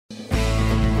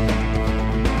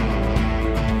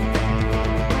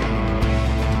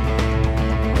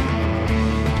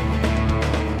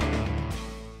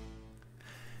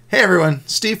Hey everyone,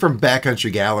 Steve from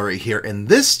Backcountry Gallery here, and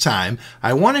this time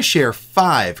I want to share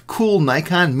 5 cool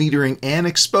Nikon metering and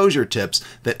exposure tips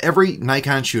that every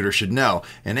Nikon shooter should know.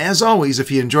 And as always, if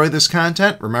you enjoy this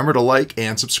content, remember to like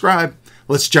and subscribe.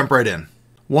 Let's jump right in.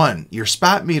 1. Your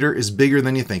spot meter is bigger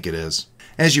than you think it is.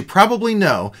 As you probably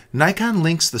know, Nikon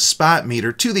links the spot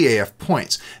meter to the AF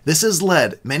points. This has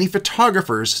led many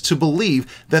photographers to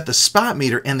believe that the spot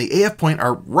meter and the AF point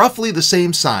are roughly the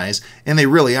same size, and they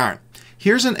really aren't.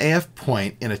 Here's an AF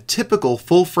point in a typical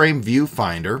full-frame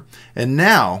viewfinder, and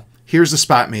now here's the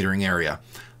spot metering area.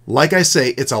 Like I say,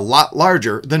 it's a lot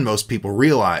larger than most people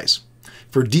realize.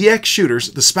 For DX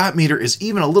shooters, the spot meter is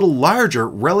even a little larger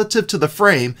relative to the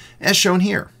frame, as shown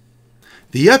here.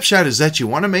 The upshot is that you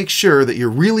want to make sure that you're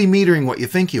really metering what you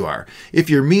think you are. If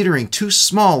you're metering too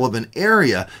small of an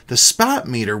area, the spot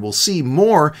meter will see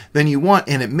more than you want,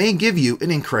 and it may give you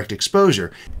an incorrect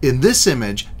exposure. In this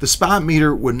image, the spot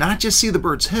meter would not just see the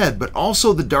bird's head, but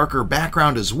also the darker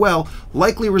background as well,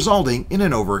 likely resulting in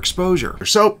an overexposure.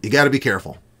 So you got to be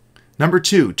careful. Number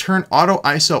 2, turn auto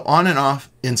ISO on and off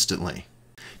instantly.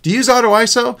 To use auto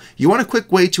ISO, you want a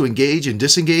quick way to engage and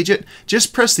disengage it.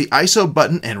 Just press the ISO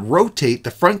button and rotate the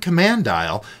front command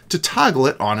dial to toggle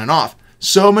it on and off.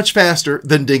 So much faster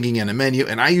than digging in a menu,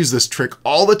 and I use this trick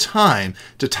all the time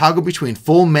to toggle between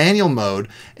full manual mode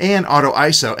and auto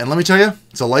ISO, and let me tell you,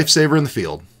 it's a lifesaver in the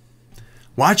field.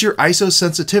 Watch your ISO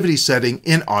sensitivity setting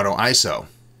in auto ISO.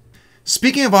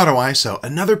 Speaking of auto ISO,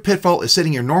 another pitfall is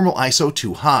setting your normal ISO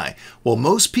too high. While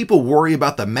most people worry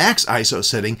about the max ISO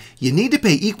setting, you need to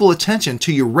pay equal attention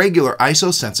to your regular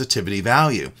ISO sensitivity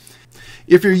value.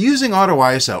 If you're using auto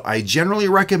ISO, I generally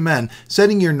recommend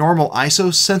setting your normal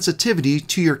ISO sensitivity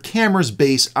to your camera's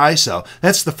base ISO.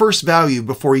 That's the first value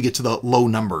before you get to the low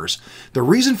numbers. The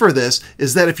reason for this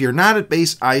is that if you're not at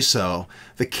base ISO,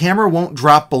 the camera won't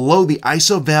drop below the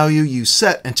ISO value you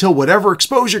set until whatever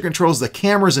exposure controls the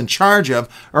camera's in charge of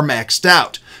are maxed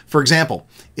out. For example,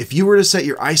 if you were to set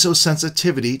your ISO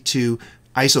sensitivity to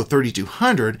ISO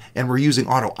 3200 and we're using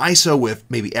auto ISO with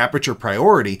maybe aperture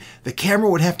priority, the camera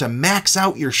would have to max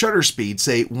out your shutter speed,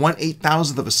 say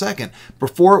 1/8000th of a second,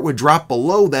 before it would drop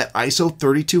below that ISO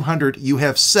 3200 you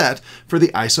have set for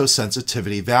the ISO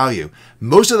sensitivity value.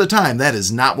 Most of the time, that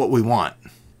is not what we want.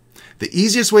 The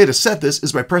easiest way to set this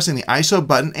is by pressing the ISO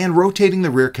button and rotating the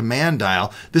rear command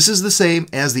dial. This is the same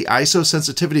as the ISO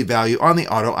sensitivity value on the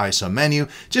auto ISO menu.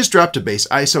 Just drop to base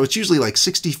ISO. It's usually like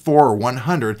 64 or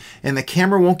 100, and the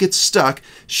camera won't get stuck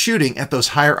shooting at those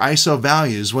higher ISO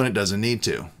values when it doesn't need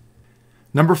to.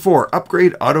 Number 4,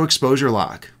 upgrade auto exposure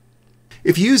lock.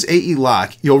 If you use AE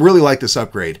lock, you'll really like this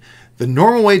upgrade. The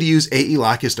normal way to use AE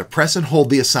lock is to press and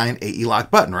hold the assigned AE lock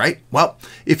button, right? Well,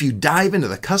 if you dive into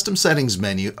the custom settings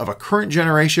menu of a current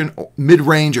generation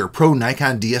mid-range or pro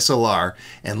Nikon DSLR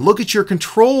and look at your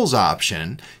controls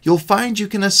option, you'll find you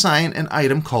can assign an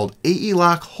item called AE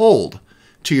lock hold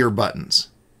to your buttons.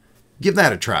 Give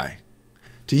that a try.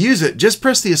 To use it, just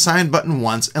press the assign button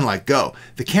once and let go.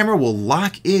 The camera will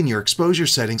lock in your exposure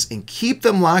settings and keep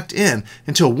them locked in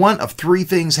until one of 3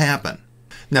 things happen.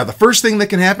 Now, the first thing that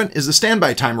can happen is the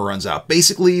standby timer runs out.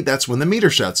 Basically, that's when the meter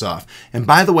shuts off. And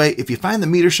by the way, if you find the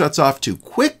meter shuts off too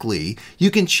quickly, you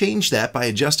can change that by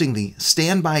adjusting the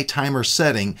standby timer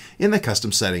setting in the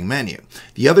custom setting menu.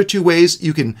 The other 2 ways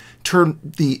you can turn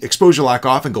the exposure lock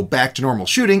off and go back to normal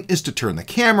shooting is to turn the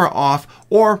camera off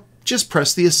or just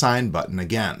press the assign button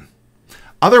again.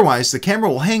 Otherwise, the camera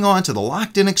will hang on to the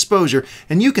locked-in exposure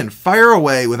and you can fire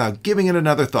away without giving it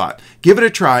another thought. Give it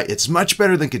a try. It's much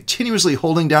better than continuously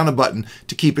holding down a button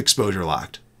to keep exposure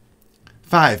locked.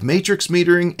 5. Matrix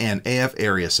metering and AF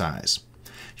area size.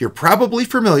 You're probably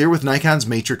familiar with Nikon's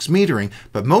matrix metering,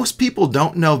 but most people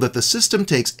don't know that the system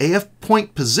takes AF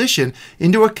point position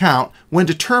into account when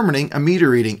determining a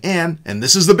meter reading, and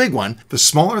this is the big one, the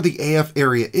smaller the AF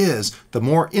area is, the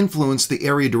more influence the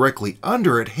area directly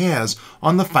under it has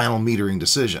on the final metering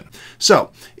decision.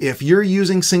 So, if you're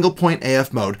using single point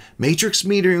AF mode, matrix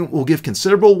metering will give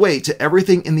considerable weight to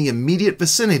everything in the immediate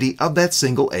vicinity of that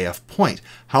single AF point.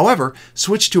 However,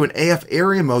 switch to an AF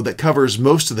area mode that covers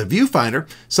most of the viewfinder,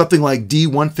 something like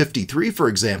D153 for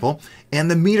example,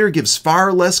 and the meter gives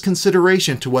far less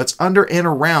consideration to what's under and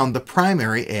around the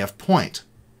primary AF point.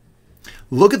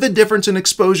 Look at the difference in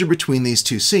exposure between these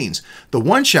 2 scenes. The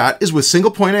one shot is with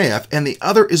single point AF and the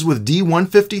other is with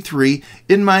D153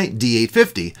 in my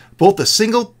D850. Both the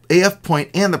single AF point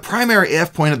and the primary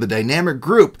AF point of the dynamic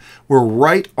group were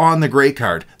right on the gray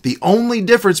card. The only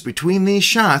difference between these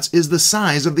shots is the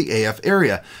size of the AF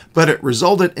area, but it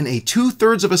resulted in a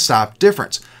 2/3 of a stop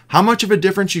difference. How much of a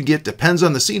difference you get depends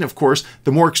on the scene, of course.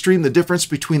 The more extreme the difference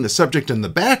between the subject and the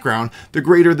background, the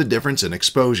greater the difference in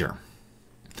exposure.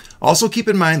 Also keep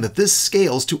in mind that this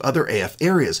scales to other AF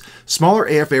areas. Smaller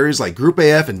AF areas like Group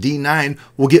AF and D9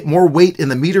 will get more weight in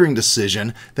the metering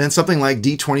decision than something like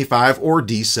D25 or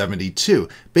D72.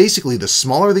 Basically, the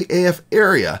smaller the AF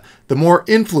area, the more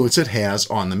influence it has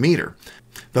on the meter.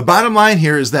 The bottom line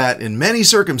here is that in many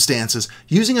circumstances,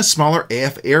 using a smaller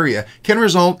AF area can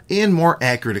result in more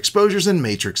accurate exposures and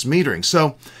matrix metering.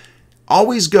 So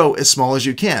always go as small as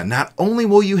you can. Not only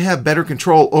will you have better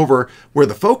control over where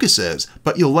the focus is,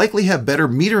 but you'll likely have better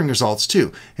metering results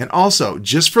too. And also,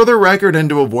 just for the record and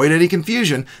to avoid any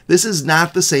confusion, this is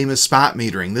not the same as spot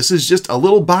metering. This is just a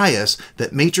little bias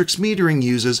that matrix metering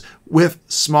uses with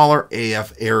smaller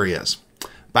AF areas.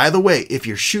 By the way, if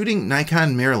you're shooting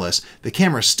Nikon mirrorless, the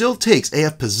camera still takes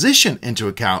AF position into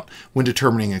account when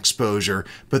determining exposure,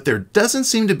 but there doesn't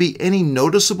seem to be any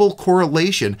noticeable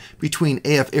correlation between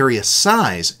AF area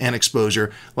size and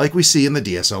exposure like we see in the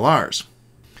DSLRs.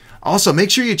 Also, make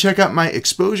sure you check out my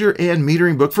exposure and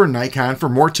metering book for Nikon for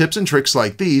more tips and tricks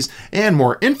like these and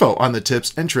more info on the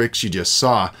tips and tricks you just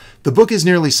saw. The book is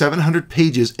nearly 700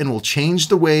 pages and will change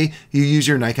the way you use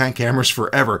your Nikon cameras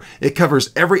forever. It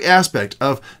covers every aspect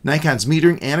of Nikon's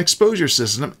metering and exposure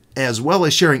system, as well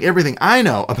as sharing everything I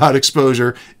know about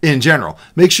exposure in general.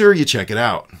 Make sure you check it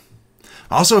out.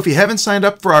 Also, if you haven't signed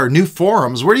up for our new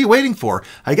forums, what are you waiting for?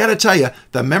 I gotta tell you,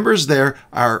 the members there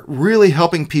are really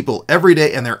helping people every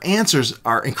day, and their answers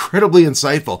are incredibly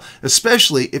insightful,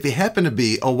 especially if you happen to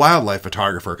be a wildlife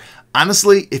photographer.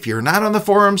 Honestly, if you're not on the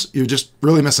forums, you're just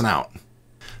really missing out.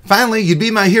 Finally, you'd be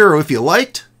my hero if you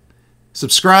liked,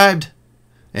 subscribed,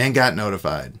 and got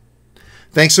notified.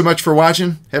 Thanks so much for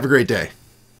watching. Have a great day.